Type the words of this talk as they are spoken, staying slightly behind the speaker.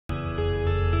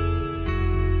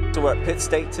So we're at Pitt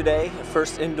State today,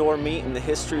 first indoor meet in the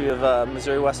history of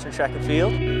Missouri Western Track and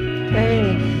Field.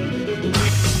 Hey.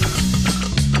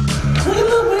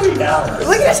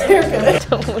 Look at his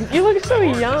haircut. You look so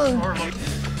young.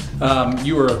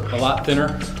 You were a lot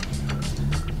thinner.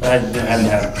 I hadn't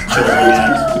had children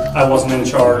yet. I wasn't in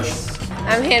charge.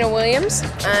 I'm Hannah Williams.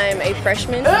 I'm a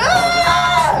freshman.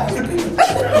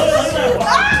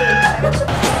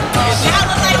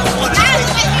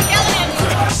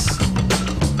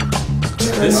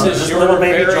 This is your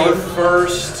very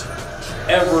first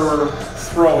ever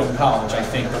throw in college, I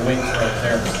think, the weight right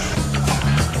there.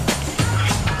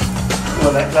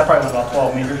 Well, that probably went about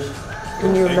 12 meters.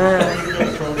 And you're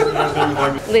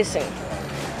mad. Listen,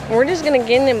 we're just gonna get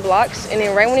in them blocks, and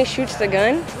then right when he shoots the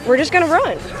gun, we're just gonna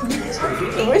run. You need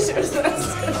to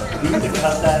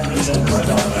cut that and then right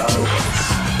on down.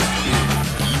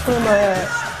 Oh my God.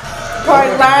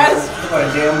 Probably last. Look like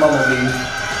a damn bumblebee.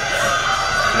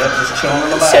 Yep, just chilling in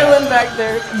the back. Chilling back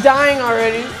there, dying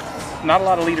already. Not a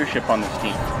lot of leadership on this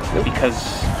team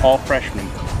because all freshmen.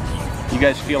 You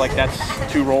guys feel like that's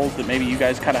two roles that maybe you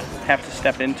guys kind of have to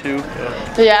step into?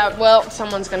 Yeah, well,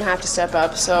 someone's gonna have to step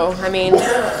up. So, I mean,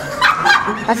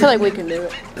 I feel like we can do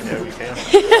it. Yeah, we can. I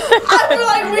feel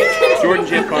like we can. Jordan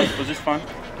Jim, was this fun?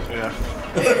 Yeah.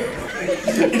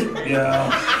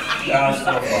 Yeah, it's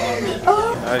still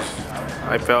fun.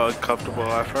 I felt uncomfortable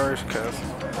at first because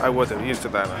I wasn't used to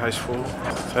that in high school.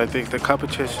 So I think the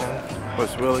competition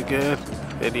was really good.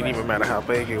 It didn't even matter how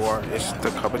big you are. It's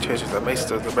the competitions that makes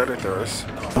us the better throwers.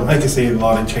 I can see a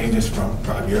lot of changes from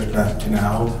 5 years back to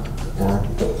now. We're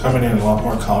coming in a lot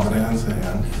more confidence,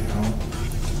 and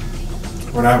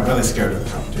we're not really scared of the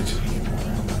competition anymore.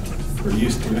 We're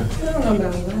used to it. I don't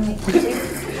know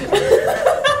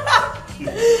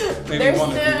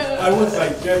about that. I was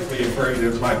like deathly afraid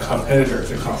of my competitors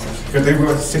at conference because they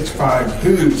were 6'5",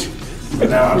 huge. But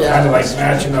now I'm kind of like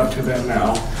matching up to them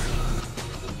now.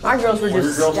 My girls were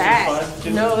just girls stacked.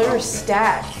 6'5"? No, they were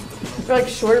stacked. They're like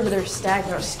shorter, but they're stacked,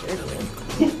 and I was scared of them.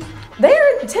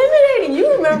 They're intimidating.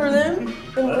 You remember them?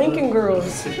 The Lincoln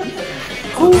girls.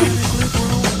 Ooh.